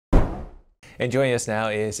And joining us now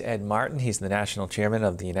is Ed Martin. He's the National Chairman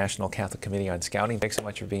of the National Catholic Committee on Scouting. Thanks so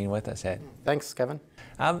much for being with us, Ed. Thanks, Kevin.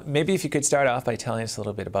 Maybe if you could start off by telling us a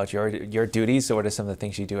little bit about your duties. So what are some of the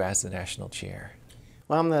things you do as the National Chair?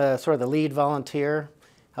 Well, I'm the lead volunteer.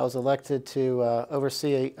 I was elected to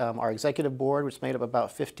oversee our executive board, which is made up of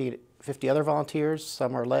about 50 other volunteers.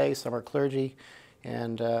 Some are lay, some are clergy,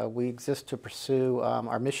 and we exist to pursue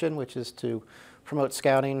our mission, which is to promote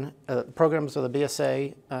scouting programs of the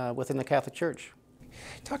BSA within the Catholic Church.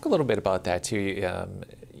 Talk a little bit about that too.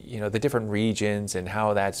 You know, the different regions and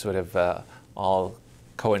how that sort of all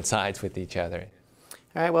coincides with each other.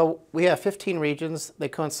 All right. Well, we have 15 regions. They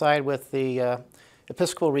coincide with the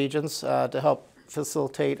Episcopal regions to help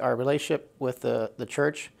facilitate our relationship with the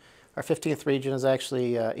Church. Our 15th region is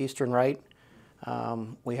actually Eastern Rite.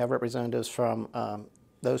 We have representatives from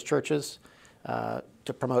those churches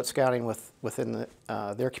to promote scouting within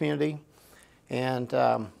their community. And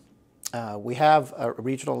we have a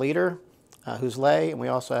regional leader who's lay, and we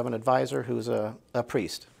also have an advisor who's a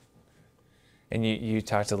priest. And you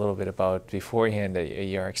talked a little bit about beforehand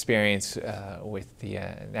your experience with the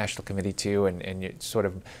National Committee too, and you're sort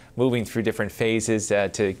of moving through different phases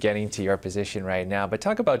to getting to your position right now. But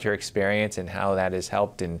talk about your experience and how that has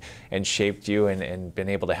helped and shaped you and been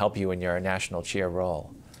able to help you in your National Chair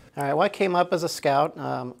role. All right, well, I came up as a scout,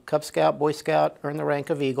 Cub Scout, Boy Scout, earned the rank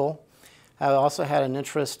of Eagle. I also had an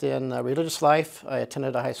interest in religious life. I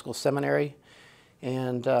attended a high school seminary,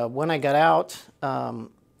 and when I got out,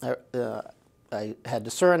 I had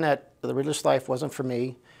discerned that the religious life wasn't for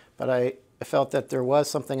me, but I felt that there was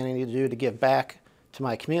something I needed to do to give back to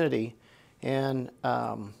my community. And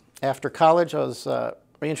after college, I was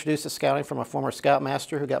reintroduced to scouting from a former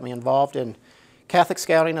scoutmaster who got me involved in Catholic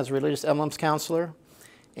scouting as a religious emblems counselor.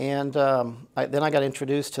 And then I got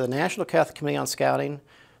introduced to the National Catholic Committee on Scouting.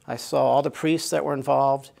 I saw all the priests that were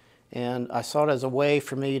involved, and I saw it as a way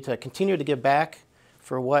for me to continue to give back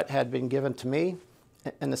for what had been given to me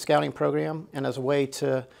in the scouting program, and as a way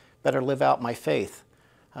to better live out my faith.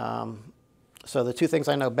 So the two things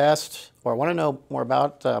I know best, or want to know more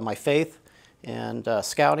about, my faith and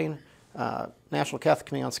scouting. National Catholic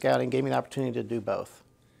Committee on Scouting gave me the opportunity to do both.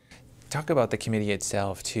 Talk about the committee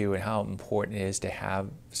itself too, and how important it is to have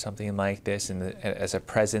something like this and as a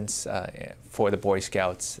presence for the Boy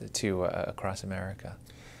Scouts too across America.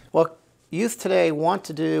 Well, youth today want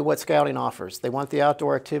to do what scouting offers. They want the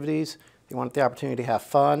outdoor activities. They want the opportunity to have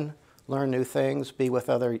fun, learn new things, be with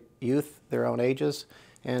other youth their own ages,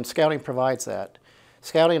 and scouting provides that.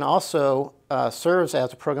 Scouting also serves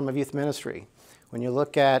as a program of youth ministry. When you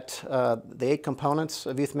look at the 8 components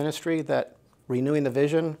of youth ministry that Renewing the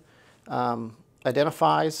Vision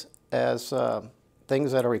identifies as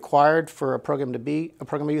things that are required for a program to be a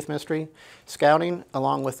program of youth ministry, scouting,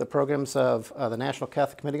 along with the programs of the National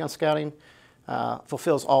Catholic Committee on Scouting,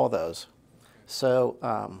 fulfills all of those.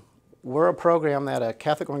 So we're a program that a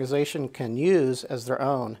Catholic organization can use as their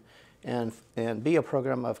own and be a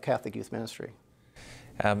program of Catholic youth ministry.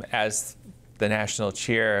 As the National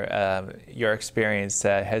Chair, your experience,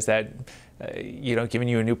 has that given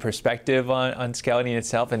you a new perspective on scouting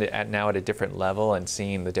itself and now at a different level and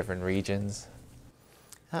seeing the different regions?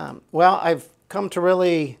 Well, I've come to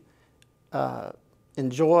really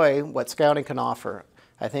enjoy what scouting can offer.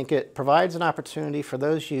 I think it provides an opportunity for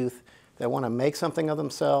those youth that want to make something of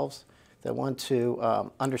themselves, that want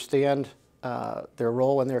to understand their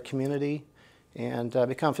role in their community and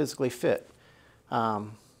become physically fit.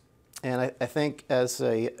 And I think as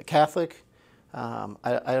a Catholic,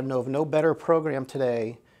 I know of no better program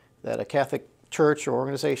today that a Catholic church or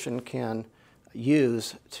organization can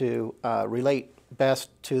use to relate best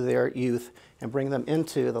to their youth and bring them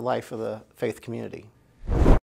into the life of the faith community.